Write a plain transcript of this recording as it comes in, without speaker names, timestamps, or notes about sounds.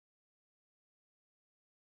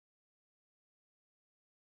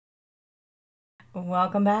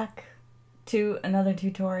Welcome back to another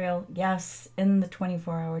tutorial. Yes, in the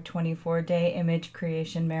 24-hour, 24-day image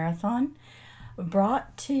creation marathon,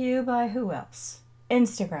 brought to you by who else?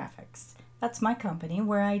 Instagraphics. That's my company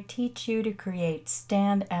where I teach you to create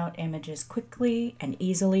standout images quickly and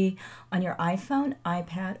easily on your iPhone,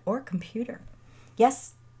 iPad, or computer.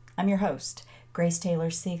 Yes, I'm your host, Grace Taylor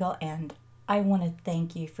Siegel, and I want to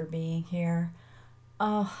thank you for being here.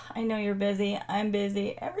 Oh, I know you're busy. I'm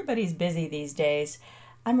busy. Everybody's busy these days.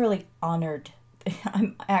 I'm really honored.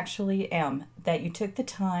 I actually am that you took the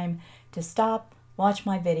time to stop, watch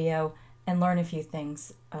my video, and learn a few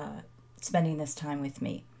things spending this time with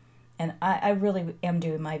me. And I really am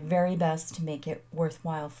doing my very best to make it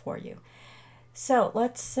worthwhile for you. So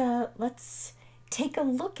let's take a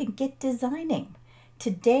look and get designing.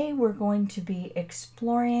 Today we're going to be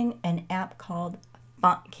exploring an app called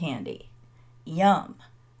Font Candy. Yum.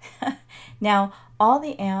 Now, all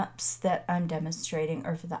the apps that I'm demonstrating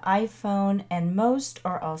are for the iPhone, and most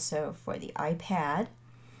are also for the iPad.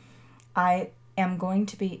 I am going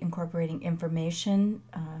to be incorporating information,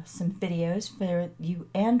 some videos for you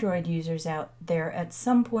Android users out there at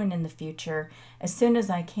some point in the future, as soon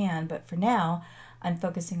as I can, but for now, I'm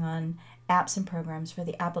focusing on apps and programs for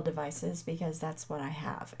the Apple devices because that's what I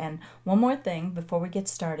have. And one more thing before we get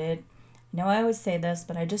started. I know I always say this,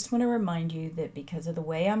 but I just want to remind you that because of the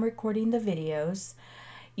way I'm recording the videos,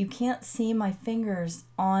 you can't see my fingers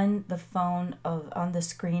on the on the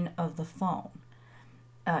screen of the phone.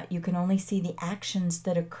 You can only see the actions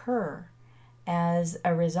that occur as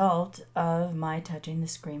a result of my touching the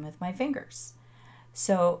screen with my fingers.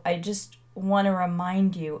 So I just want to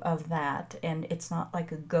remind you of that, and it's not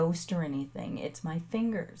like a ghost or anything. It's my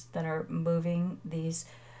fingers that are moving the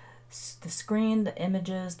screen, the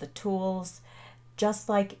images, the tools, just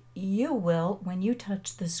like you will when you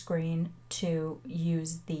touch the screen to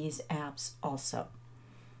use these apps also.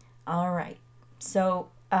 All right, so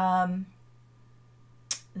we're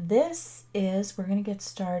going to get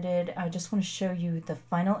started. I just want to show you the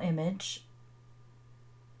final image.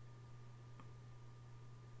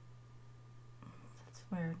 That's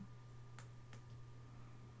weird.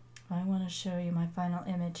 I want to show you my final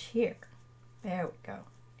image here. There we go.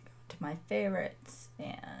 To my favorites,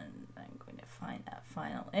 and I'm going to find that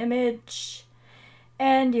final image.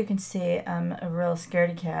 And you can see I'm a real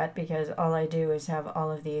scaredy cat because all I do is have all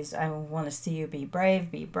of these. I want to see you be brave,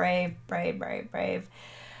 brave, brave, brave.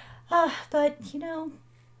 But you know,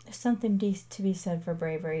 there's something to be said for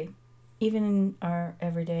bravery, even in our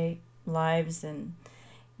everyday lives, and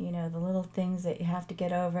you know, the little things that you have to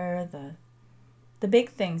get over, the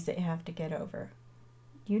big things that you have to get over.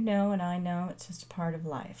 You know, and I know it's just a part of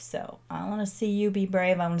life. So I want to see you be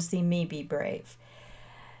brave. I want to see me be brave.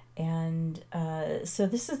 And so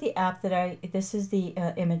this is the app this is the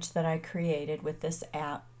image that I created with this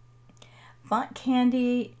app. Font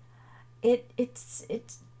Candy,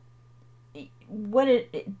 what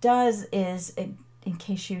it does is, in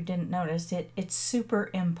case you didn't notice, it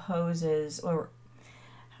superimposes, or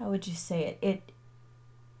how would you say it?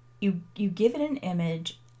 You give it an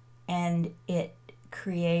image, and it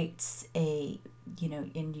creates and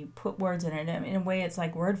you put words in it. In a way, it's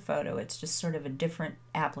like word photo. It's just sort of a different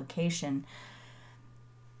application.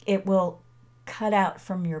 It will cut out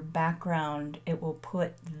from your background. It will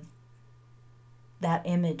put that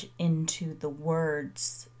image into the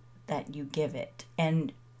words that you give it.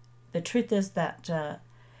 And the truth is that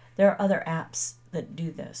there are other apps that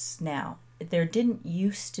do this now. There didn't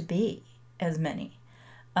used to be as many.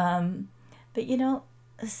 But you know,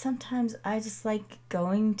 sometimes I just like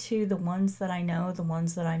going to the ones that I know, the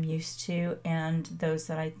ones that I'm used to, and those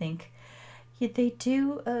that I think they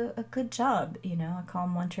do a good job. You know, I call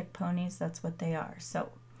them one-trick ponies. That's what they are. So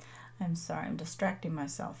I'm sorry, I'm distracting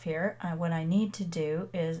myself here. What I need to do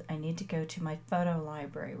is I need to go to my photo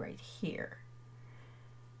library right here.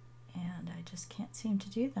 And I just can't seem to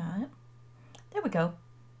do that. There we go.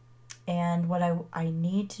 And what I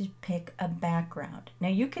need to pick a background. Now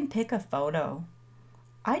you can pick a photo.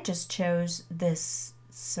 I just chose this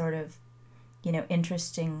sort of, you know,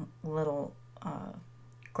 interesting little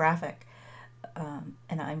graphic.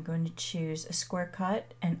 And I'm going to choose a square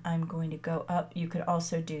cut, and I'm going to go up. You could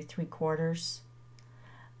also do 3/4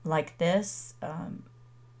 like this.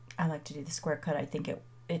 I like to do the square cut. I think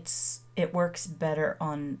it works better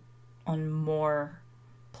on more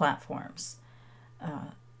platforms.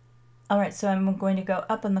 All right, so I'm going to go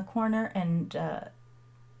up in the corner and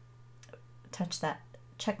touch that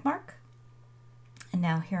check mark, and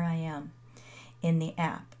now here I am in the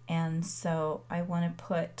app. And so I want to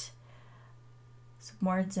put some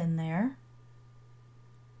words in there,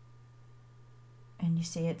 and you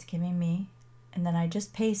see it's giving me and then I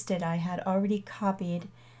just pasted. I had already copied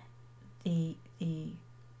the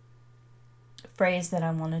phrase that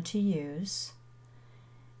I wanted to use,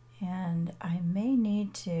 and I may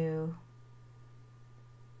need to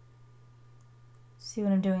see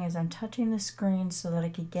what I'm doing is I'm touching the screen so that I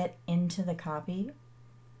could get into the copy,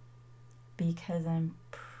 because I'm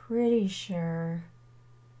pretty sure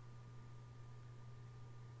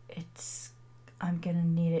I'm gonna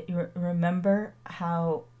need it. You remember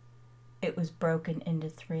how it was broken into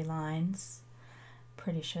 3 lines?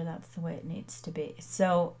 Pretty sure that's the way it needs to be.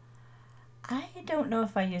 So I don't know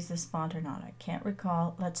if I use this font or not. I can't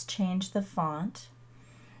recall. Let's change the font.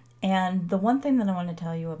 And the one thing that I want to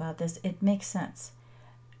tell you about this, it makes sense.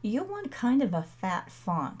 You want kind of a fat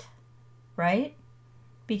font, right?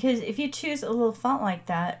 Because if you choose a little font like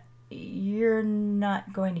that, you're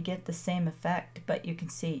not going to get the same effect, but you can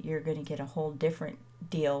see you're going to get a whole different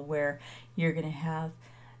deal where you're going to have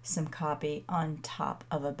some copy on top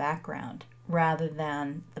of a background rather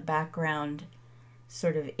than the background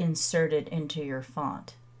sort of inserted into your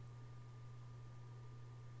font.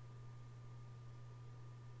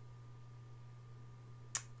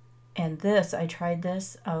 And this, I tried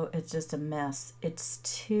this. Oh, it's just a mess. It's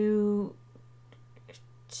too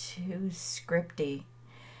scripty.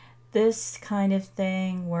 This kind of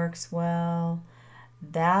thing works well.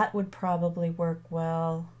 That would probably work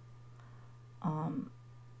well.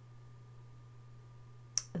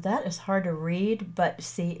 That is hard to read, but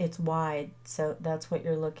see, it's wide. So that's what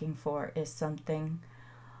you're looking for, is something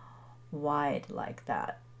wide like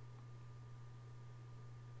that.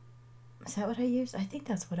 Is that what I used? I think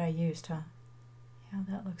that's what I used, huh? Yeah,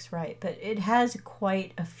 that looks right. But it has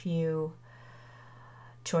quite a few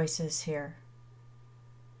choices here.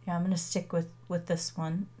 Yeah, I'm going to stick with this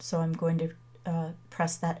one. So I'm going to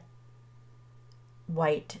press that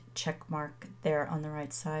white check mark there on the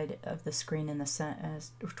right side of the screen in the center,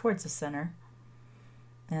 towards the center.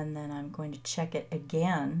 And then I'm going to check it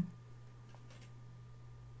again.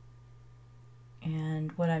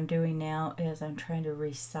 And what I'm doing now is I'm trying to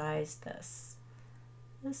resize this.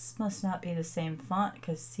 This must not be the same font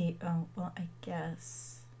because see, oh, well, I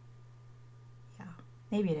guess, yeah,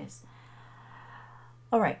 maybe it is.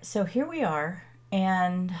 All right, so here we are,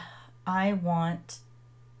 and I want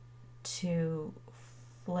to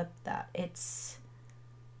flip that. It's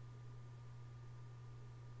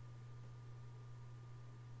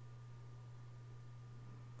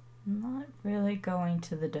not really going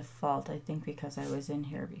to the default, I think, because I was in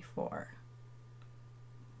here before.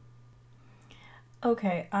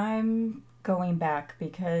 Okay, I'm going back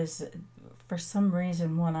because for some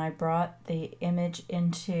reason when I brought the image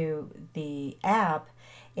into the app,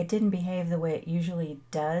 it didn't behave the way it usually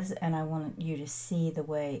does, and I want you to see the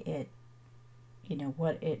way it, you know,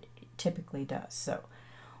 what it typically does. So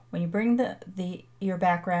when you bring your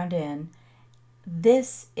background in,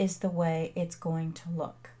 this is the way it's going to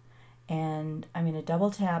look. And I'm going to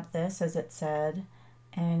double tap this as it said,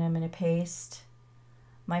 and I'm going to paste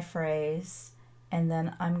my phrase, and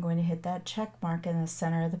then I'm going to hit that check mark in the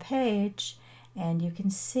center of the page, and you can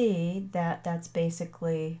see that that's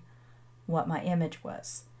basically what my image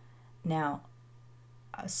was. Now,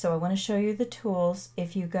 so I want to show you the tools.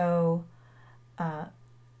 If you go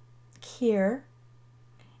here,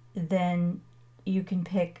 then you can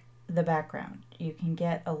pick the background. You can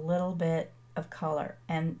get a little bit of color,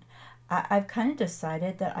 and I've kind of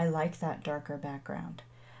decided that I like that darker background.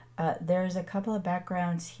 There's a couple of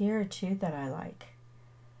backgrounds here too that I like,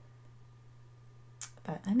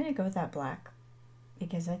 but I'm going to go with that black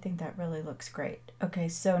because I think that really looks great. Okay,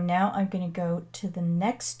 so now I'm going to go to the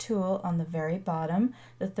next tool on the very bottom,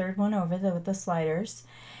 the third one over with the sliders,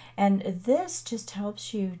 and this just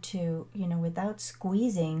helps you to, you know, without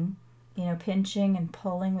squeezing, you know, pinching and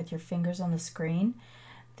pulling with your fingers on the screen.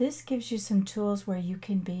 This gives you some tools where you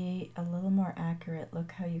can be a little more accurate.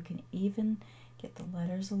 Look how you can even get the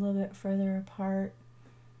letters a little bit further apart.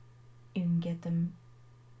 You can get them,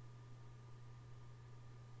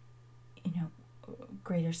 you know,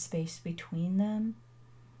 greater space between them.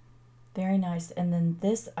 Very nice. And then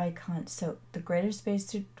this icon, so the greater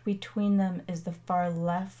space between them is the far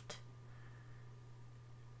left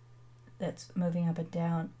that's moving up and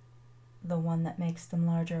down. The one that makes them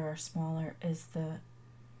larger or smaller is the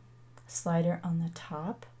slider on the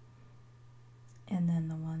top, and then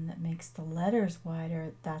the one that makes the letters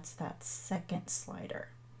wider, that's that second slider.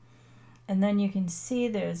 And then you can see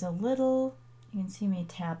there's a little, you can see me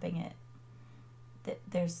tapping it,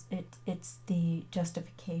 it's the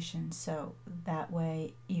justification, so that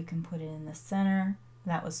way you can put it in the center.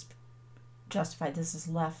 That was justified, this is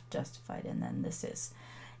left justified, and then this is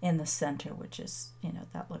in the center, which is, you know,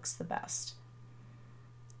 that looks the best.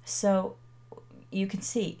 So you can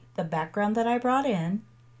see the background that I brought in,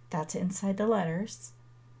 that's inside the letters.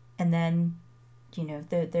 And then, you know,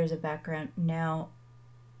 there's a background. Now,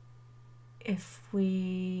 if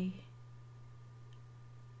we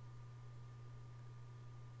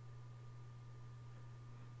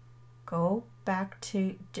go back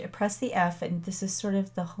to press the F, and this is sort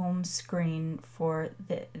of the home screen for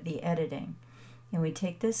the editing. And we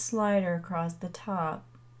take this slider across the top,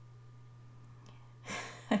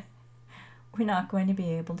 we're not going to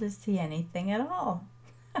be able to see anything at all.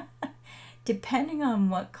 Depending on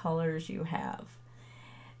what colors you have,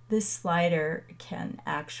 this slider can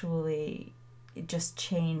actually just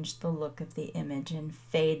change the look of the image and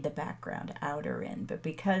fade the background out or in. But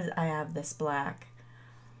because I have this black,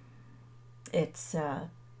 it's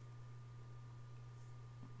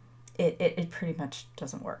it pretty much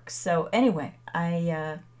doesn't work. So anyway,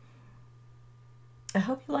 I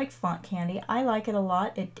hope you like Font Candy. I like it a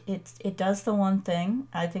lot. It does the one thing.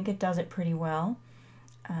 I think it does it pretty well.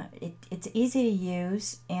 It's easy to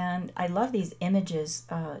use, and I love these images,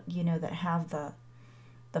 you know, that have the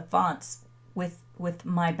fonts with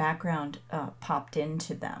my background popped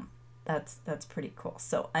into them. That's pretty cool.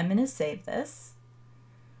 So I'm going to save this.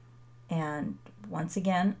 And once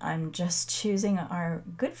again, I'm just choosing our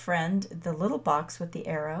good friend, the little box with the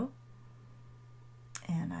arrow.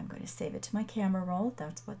 And I'm going to save it to my camera roll.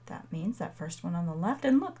 That's what that means, that first one on the left.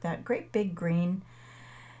 And look, that great big green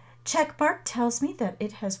check mark tells me that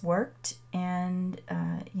it has worked. And,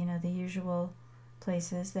 you know, the usual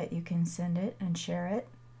places that you can send it and share it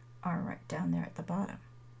are right down there at the bottom.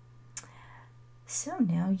 So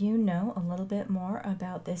now you know a little bit more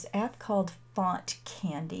about this app called Font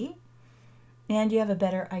Candy. And you have a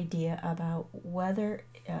better idea about whether,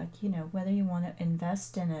 you know, whether you want to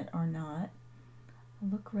invest in it or not.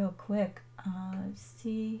 Look real quick.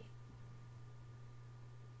 See.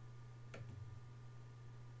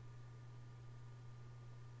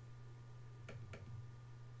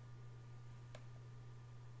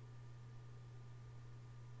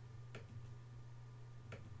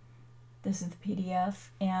 This is the PDF,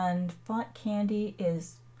 and Font Candy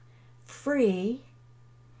is free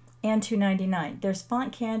and $2.99. There's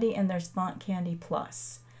Font Candy and there's Font Candy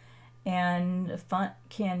Plus. And Font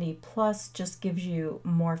Candy Plus just gives you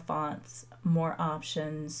more fonts, more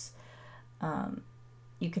options.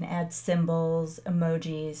 You can add symbols,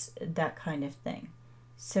 emojis, that kind of thing.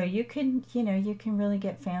 So you can, you know, you can really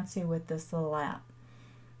get fancy with this little app.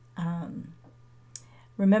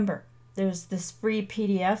 Remember, there's this free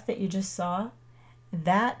PDF that you just saw.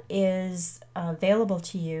 That is available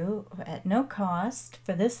to you at no cost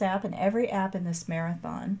for this app and every app in this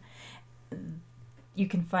marathon. You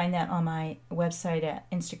can find that on my website at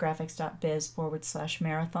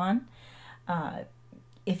instagraphics.biz/marathon.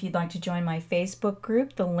 If you'd like to join my Facebook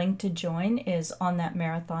group, the link to join is on that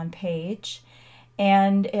marathon page.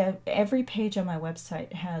 And every page on my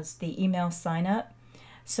website has the email sign up.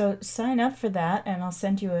 So sign up for that, and I'll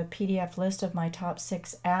send you a PDF list of my top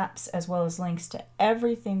 6 apps, as well as links to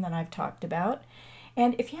everything that I've talked about.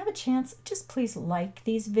 And if you have a chance, just please like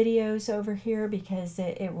these videos over here, because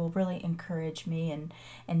it will really encourage me and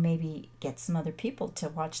maybe get some other people to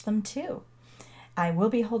watch them too. I will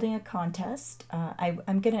be holding a contest.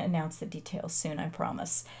 I'm going to announce the details soon, I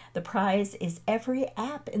promise. The prize is every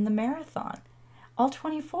app in the marathon, all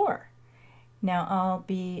 24. Now, I'll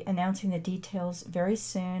be announcing the details very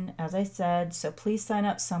soon, as I said, so please sign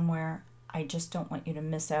up somewhere. I just don't want you to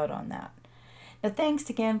miss out on that. Now, thanks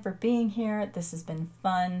again for being here. This has been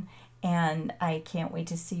fun, and I can't wait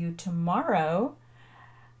to see you tomorrow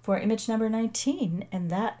for image number 19,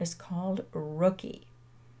 and that is called Rookie.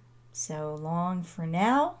 So long for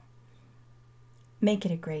now. Make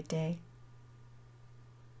it a great day.